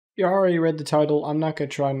You already read the title. I'm not going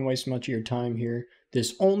to try and waste much of your time here.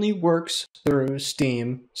 This only works through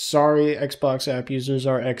Steam. Sorry, Xbox app users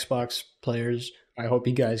or Xbox players. I hope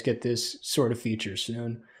you guys get this sort of feature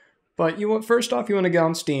soon. But first off, you want to go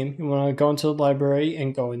on Steam. You want to go into the library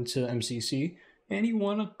and go into MCC. And you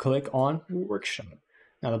want to click on Workshop.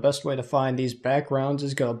 Now, the best way to find these backgrounds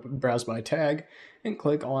is go browse by tag and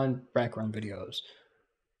click on background videos.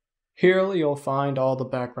 Here you'll find all the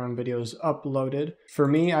background videos uploaded. For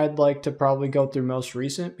me, I'd like to probably go through most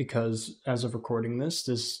recent because as of recording this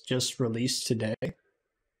just released today.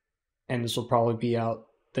 And this will probably be out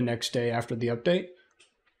the next day after the update.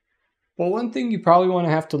 Well, one thing you probably want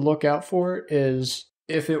to have to look out for is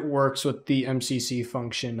if it works with the MCC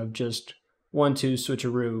function of just 1-2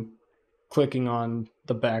 switcheroo clicking on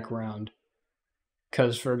the background.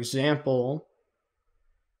 Because, for example,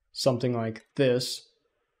 something like this,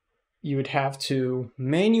 you would have to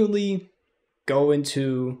manually go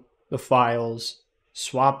into the files,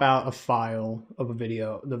 swap out a file of a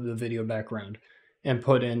video, the video background, and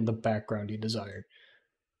put in the background you desired.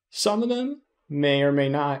 Some of them may or may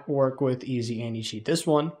not work with easy anti-cheat. This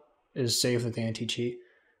one is safe with anti-cheat,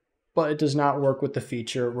 but it does not work with the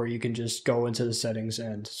feature where you can just go into the settings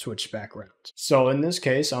and switch backgrounds. So in this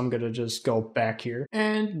case, I'm going to just go back here,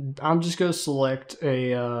 and I'm just going to select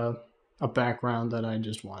a background that I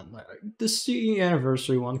just want. Like the CE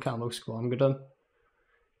anniversary one kind of looks cool. I'm going to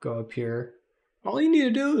go up here. All you need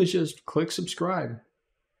to do is just click subscribe.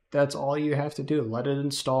 That's all you have to do. Let it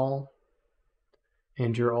install,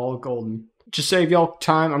 and you're all golden. Just save y'all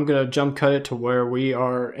time, I'm going to jump cut it to where we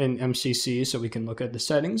are in MCC so we can look at the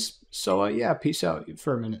settings. So yeah, peace out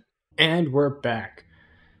for a minute. And we're back.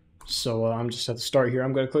 So I'm just at the start here.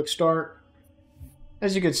 I'm going to click start.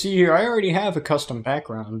 As you can see here, I already have a custom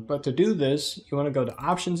background, but to do this, you want to go to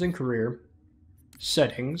Options and Career,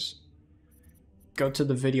 Settings, go to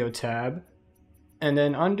the Video tab, and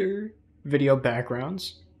then under Video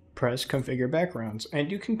Backgrounds, press Configure Backgrounds,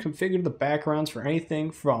 and you can configure the backgrounds for anything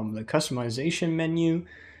from the customization menu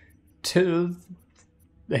to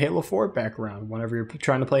the Halo 4 background whenever you're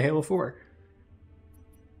trying to play Halo 4.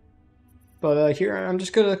 But here I'm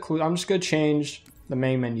just gonna change the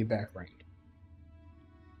main menu background.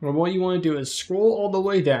 And what you want to do is scroll all the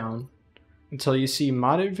way down until you see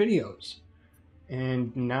modded videos,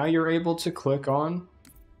 and now you're able to click on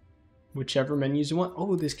whichever menus you want.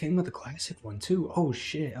 Oh, this came with a classic one too. Oh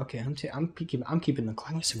shit. Okay, I'm keeping the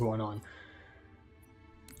classic one on.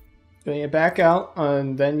 Then you back out,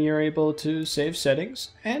 and then you're able to save settings,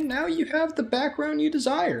 and now you have the background you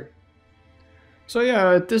desire. So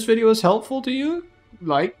yeah, if this video is helpful to you,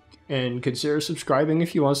 like and consider subscribing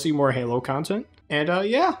if you want to see more Halo content. And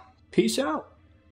yeah, peace out.